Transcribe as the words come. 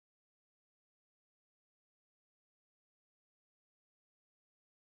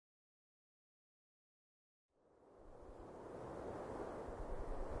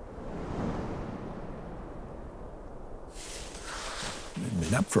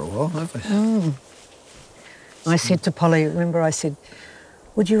been up for a while, have we? I said to Polly, remember I said,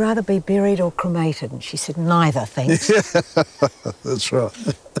 would you rather be buried or cremated? And she said, neither, thanks. That's right.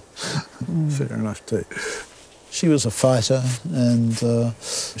 Fair enough too. She was a fighter, and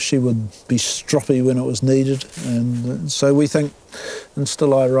she would be stroppy when it was needed, and so we think "And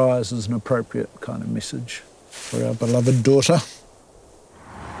Still I Rise" is an appropriate kind of message for our beloved daughter.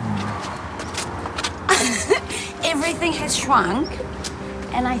 Everything has shrunk,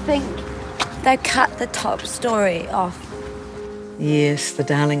 and I think they cut the top story off. Yes, the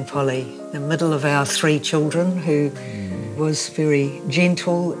darling Polly, the middle of our 3 children, who was very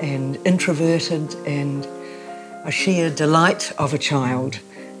gentle and introverted and a sheer delight of a child.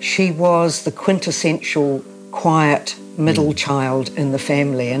 She was the quintessential quiet middle child in the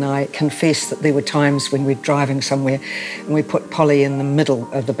family, and I confess that there were times when we're driving somewhere and we put Polly in the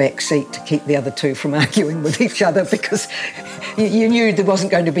middle of the back seat to keep the other 2 from arguing with each other, because you knew there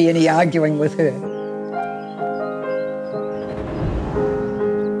wasn't going to be any arguing with her.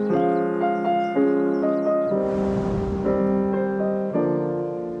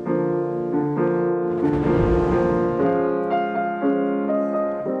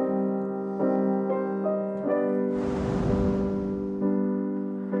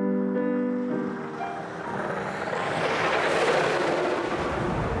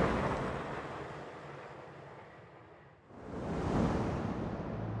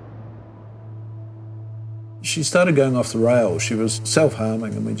 She started going off the rails. She was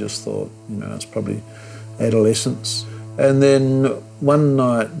self-harming, and we just thought, it's probably adolescence. And then one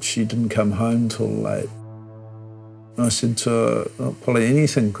night she didn't come home till late. And I said to her, "Oh, Polly,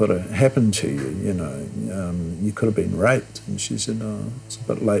 anything could have happened to you, you could have been raped." And she said, "Oh, it's a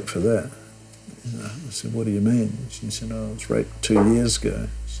bit late for that." I said, "What do you mean?" She said, "Oh, I was raped 2 years ago."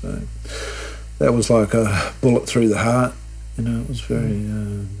 So that was like a bullet through the heart. It was very...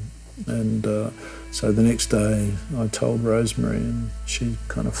 So the next day I told Rosemary, and she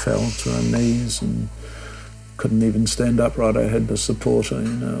kind of fell to her knees and couldn't even stand upright. I had to support her,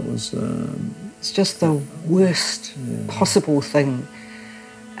 it was... It's just the worst possible thing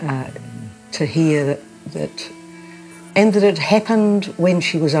to hear that and that it happened when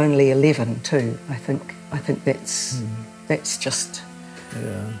she was only 11 too. I think that's just...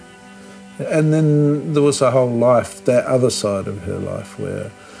 Yeah. And then there was a whole life, that other side of her life, where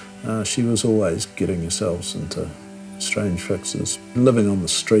she was always getting herself into strange fixes, living on the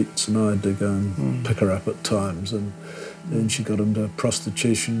streets, and I had to go and pick her up at times, and then she got into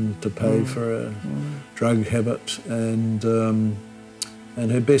prostitution to pay for her drug habit, and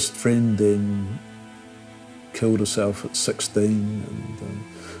her best friend then killed herself at 16, and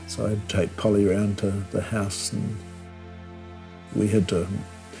so I had to take Polly around to the house, and we had to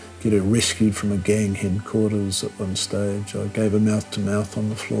get her rescued from a gang headquarters at one stage. I gave her mouth-to-mouth on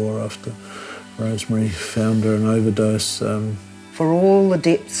the floor after Rosemary found her an overdose. For all the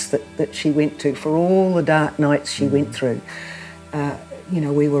depths that she went to, for all the dark nights she went through,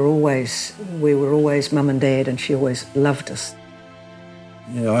 we were always mum and dad, and she always loved us.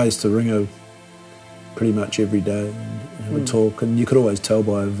 Yeah, I used to ring her pretty much every day and have a talk, and you could always tell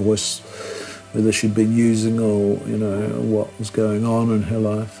by her voice whether she'd been using or, what was going on in her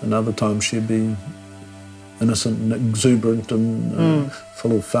life. And other times she'd be innocent and exuberant and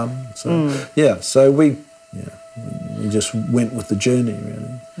full of fun. So, so we just went with the journey,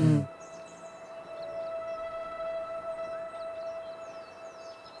 really.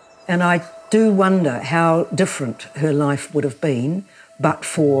 And I do wonder how different her life would have been but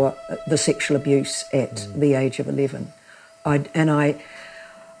for the sexual abuse at the age of 11.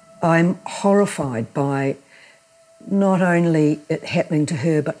 I'm horrified by not only it happening to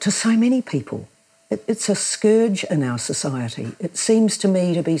her, but to so many people. It's a scourge in our society. It seems to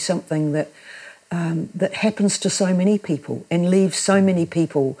me to be something that happens to so many people and leaves so many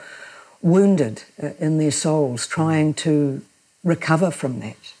people wounded in their souls, trying to recover from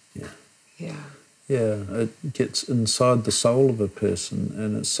that. Yeah, it gets inside the soul of a person,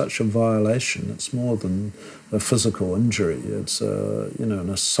 and it's such a violation. It's more than a physical injury. It's an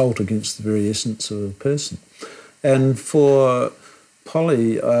assault against the very essence of a person. And for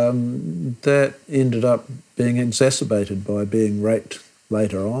Polly, that ended up being exacerbated by being raped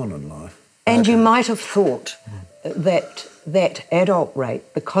later on in life. And you might have thought that adult rape,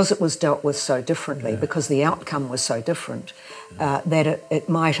 because it was dealt with so differently, because the outcome was so different, that it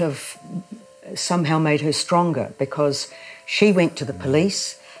might have somehow made her stronger, because she went to the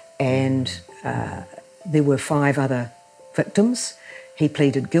police and there were 5 other victims. He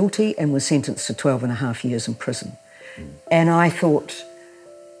pleaded guilty and was sentenced to 12 and a half years in prison. And I thought,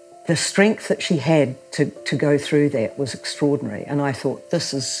 The strength that she had to go through that was extraordinary, and I thought,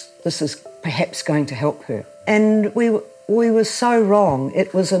 this is perhaps going to help her. And we were so wrong.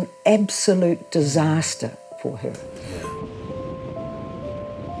 It was an absolute disaster for her.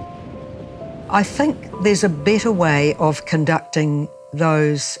 I think there's a better way of conducting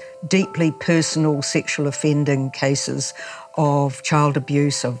those deeply personal sexual offending cases of child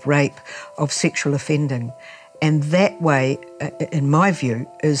abuse, of rape, of sexual offending. And that way, in my view,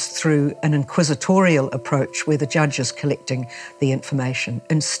 is through an inquisitorial approach where the judge is collecting the information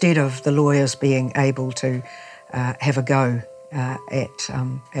instead of the lawyers being able to have a go at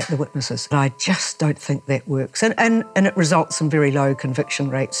the witnesses. I just don't think that works. And it results in very low conviction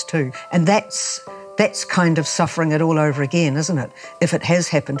rates too. And that's kind of suffering it all over again, isn't it? If it has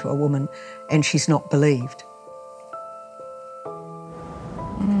happened to a woman and she's not believed.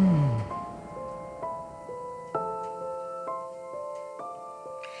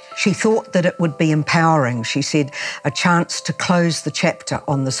 She thought that it would be empowering, she said, a chance to close the chapter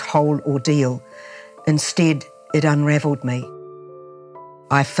on this whole ordeal. Instead, it unravelled me.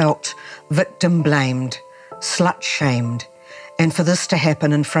 I felt victim-blamed, slut-shamed, and for this to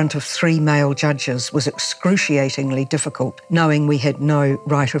happen in front of 3 male judges was excruciatingly difficult, knowing we had no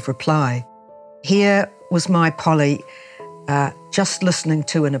right of reply. Here was my Polly just listening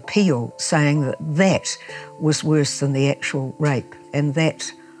to an appeal saying that that was worse than the actual rape, and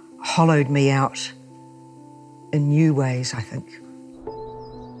that hollowed me out in new ways, I think.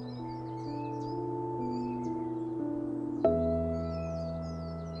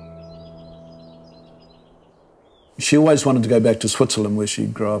 She always wanted to go back to Switzerland where she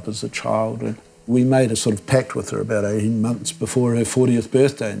grew up as a child, and we made a sort of pact with her about 18 months before her 40th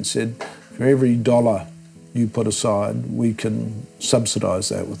birthday and said, for every $1 you put aside, we can subsidise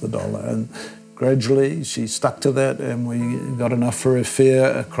that with $1. And gradually she stuck to that, and we got enough for her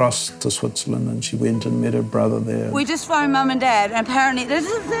fare across to Switzerland, and she went and met her brother there. We just phoned Mum and Dad, and apparently this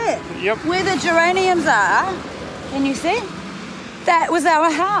is it. Yep. Where the geraniums are. Can you see? That was our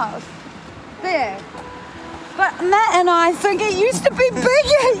house. There. But Matt and I think it used to be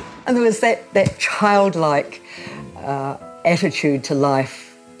bigger. And there was that childlike attitude to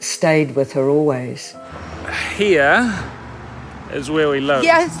life stayed with her always. Here is where we live.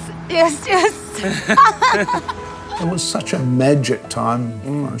 Yes. It was such a magic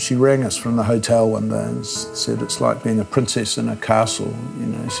time. She rang us from the hotel one day and said it's like being a princess in a castle. You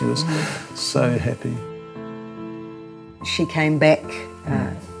know, she was so happy. She came back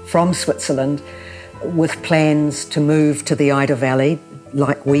from Switzerland with plans to move to the Ida Valley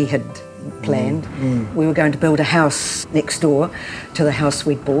like we had planned. We were going to build a house next door to the house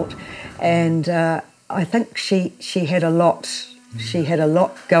we'd bought, and I think she had a lot. She had a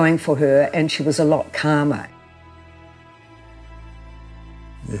lot going for her, and she was a lot calmer.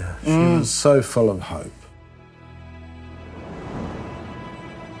 Yeah, she was so full of hope.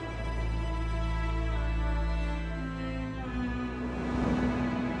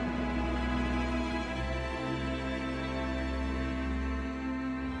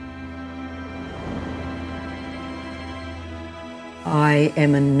 I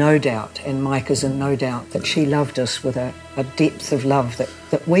am in no doubt, and Mike is in no doubt, that she loved us with a depth of love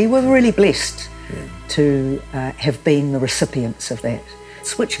that we were really blessed to have been the recipients of that,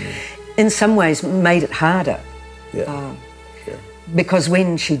 which in some ways made it harder. Because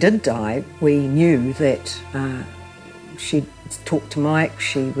when she did die, we knew that she'd talked to Mike,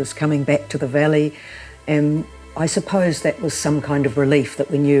 she was coming back to the valley, and I suppose that was some kind of relief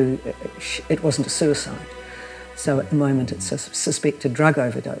that we knew it wasn't a suicide. So at the moment it's a suspected drug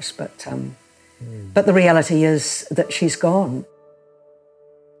overdose, but the reality is that she's gone.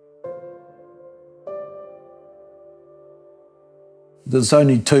 There's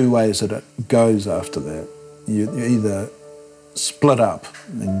only 2 ways that it goes after that. You either split up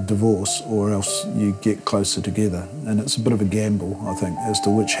and divorce, or else you get closer together. And it's a bit of a gamble, I think, as to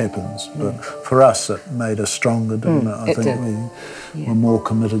which happens. But for us, it made us stronger, didn't it? I think we were more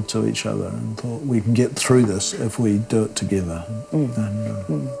committed to each other and thought we can get through this if we do it together.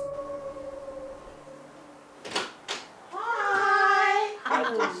 Hi!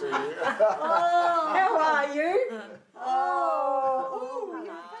 How are you?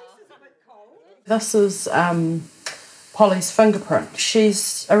 This is Polly's fingerprint.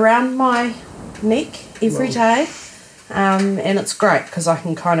 She's around my neck every day, and it's great because I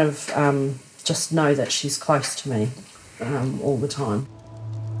can kind of just know that she's close to me all the time.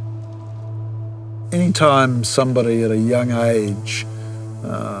 Anytime somebody at a young age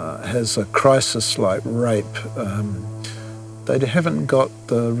has a crisis like rape, they haven't got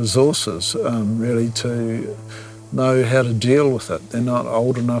the resources really to know how to deal with it. They're not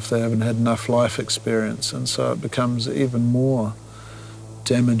old enough, they haven't had enough life experience, and so it becomes even more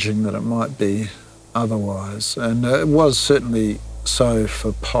damaging than it might be otherwise. And it was certainly so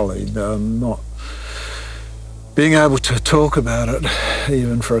for Polly, not being able to talk about it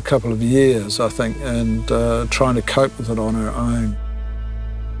even for a couple of years, I think, and trying to cope with it on her own.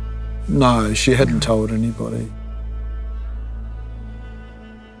 No, she hadn't told anybody.